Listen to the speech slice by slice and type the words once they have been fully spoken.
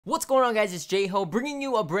What's going on, guys? It's J-Ho bringing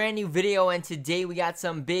you a brand new video, and today we got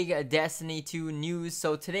some big Destiny 2 news.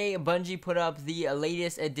 So today Bungie put up the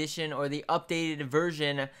latest edition or the updated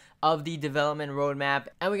version of the development roadmap,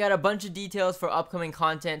 and we got a bunch of details for upcoming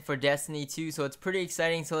content for Destiny 2, so it's pretty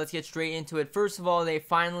exciting. So let's get straight into it. First of all, they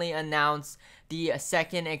finally announced the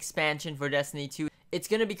second expansion for Destiny 2. It's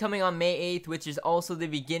going to be coming on May 8th, which is also the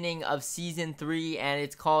beginning of Season 3, and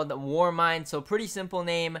it's called Warmind, so pretty simple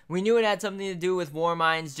name. We knew it had something to do with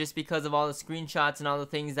Warminds just because of all the screenshots and all the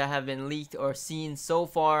things that have been leaked or seen so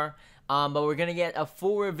far. But we're going to get a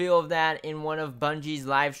full reveal of that in one of Bungie's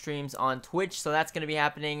live streams on Twitch, so that's going to be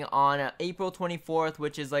happening on April 24th,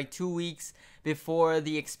 which is like 2 weeks before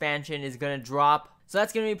the expansion is going to drop. So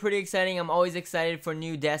that's going to be pretty exciting. I'm always excited for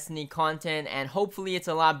new Destiny content, and hopefully it's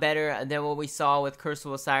a lot better than what we saw with Curse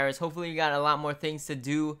of Osiris. Hopefully we got a lot more things to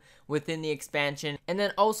do within the expansion. And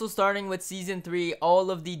then also starting with Season 3, all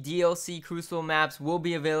of the DLC Crucible maps will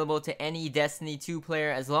be available to any Destiny 2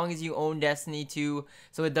 player as long as you own Destiny 2,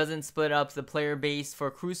 so it doesn't split up the player base for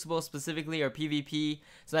Crucible specifically or PvP.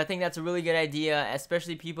 So I think that's a really good idea,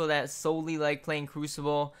 especially people that solely like playing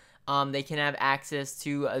Crucible. They can have access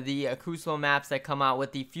to the Crucible maps that come out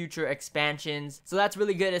with the future expansions. So that's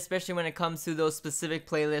really good, especially when it comes to those specific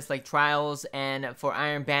playlists like Trials and for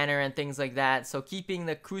Iron Banner and things like that. So keeping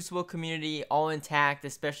the Crucible community all intact,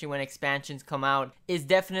 especially when expansions come out, is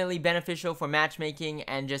definitely beneficial for matchmaking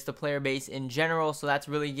and just the player base in general. So that's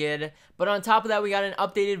really good. But on top of that, we got an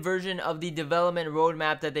updated version of the development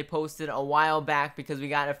roadmap that they posted a while back, because we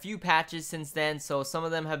got a few patches since then. So some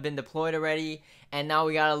of them have been deployed already, and now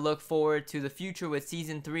we gotta look forward to the future with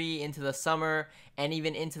Season 3 into the summer and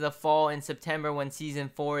even into the fall in September when Season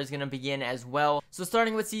 4 is gonna begin as well. So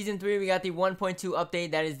starting with Season 3, we got the 1.2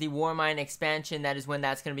 update. That is the Warmind expansion. That is when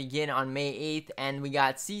that's gonna begin on May 8th. And we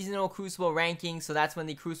got seasonal Crucible ranking, so that's when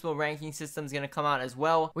the Crucible ranking system is gonna come out as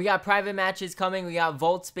well. We got private matches coming. We got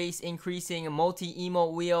vault space increasing,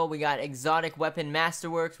 multi-emote wheel. We got exotic weapon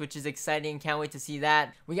masterworks, which is exciting. Can't wait to see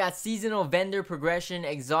that. We got seasonal vendor progression,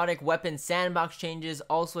 exotic weapon sandbox changes.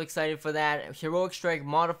 Also excited for that. Heroic strike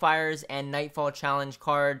modifiers and nightfall challenge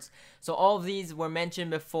cards. So all of these were mentioned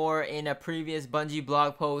before in a previous Bungie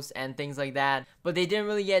blog post and things like that, but they didn't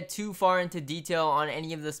really get too far into detail on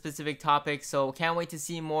any of the specific topics. So can't wait to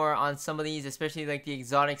see more on some of these, especially like the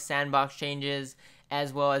exotic sandbox changes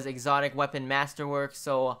as well as exotic weapon masterwork.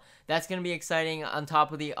 So that's going to be exciting, on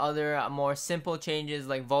top of the other more simple changes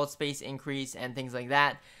like vault space increase and things like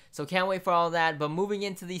that. So can't wait for all that. But moving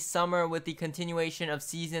into the summer with the continuation of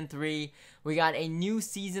Season 3, we got a new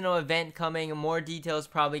seasonal event coming. More details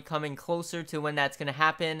probably coming closer to when that's going to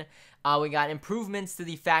happen. We got improvements to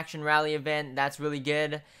the faction rally event. That's really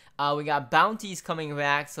good. We got bounties coming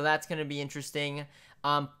back, so that's going to be interesting.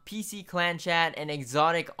 PC clan chat and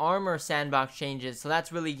exotic armor sandbox changes, so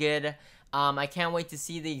that's really good. I can't wait to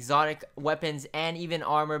see the exotic weapons and even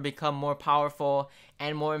armor become more powerful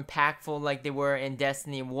and more impactful like they were in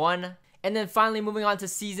Destiny 1. And then finally moving on to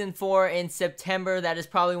Season 4 in September. That is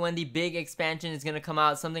probably when the big expansion is going to come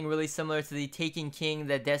out. Something really similar to the Taken King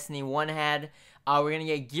that Destiny 1 had. We're going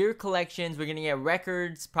to get gear collections. We're going to get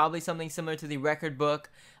records. Probably something similar to the record book.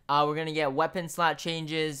 We're going to get weapon slot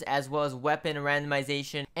changes as well as weapon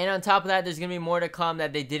randomization. And on top of that, there's going to be more to come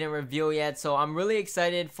that they didn't reveal yet. So I'm really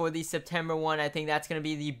excited for the September one. I think that's going to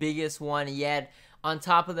be the biggest one yet, on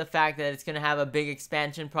top of the fact that it's going to have a big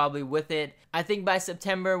expansion probably with it. I think by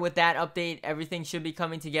September with that update, everything should be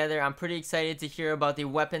coming together. I'm pretty excited to hear about the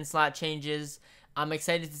weapon slot changes. I'm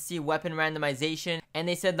excited to see weapon randomization, and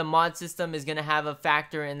they said the mod system is going to have a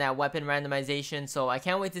factor in that weapon randomization, so I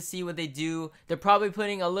can't wait to see what they do. They're probably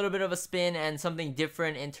putting a little bit of a spin and something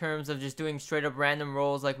different in terms of just doing straight up random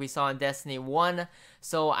rolls like we saw in Destiny 1,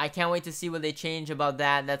 so I can't wait to see what they change about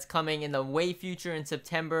that. That's coming in the way future in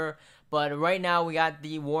September. But right now, we got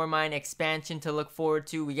the Warmind expansion to look forward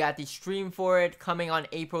to. We got the stream for it coming on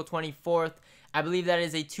April 24th. I believe that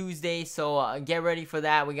is a Tuesday, so get ready for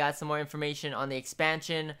that. We got some more information on the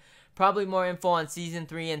expansion. Probably more info on Season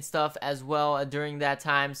 3 and stuff as well during that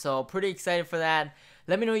time. So pretty excited for that.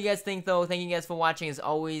 Let me know what you guys think, though. Thank you guys for watching as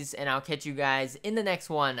always, and I'll catch you guys in the next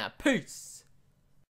one. Peace!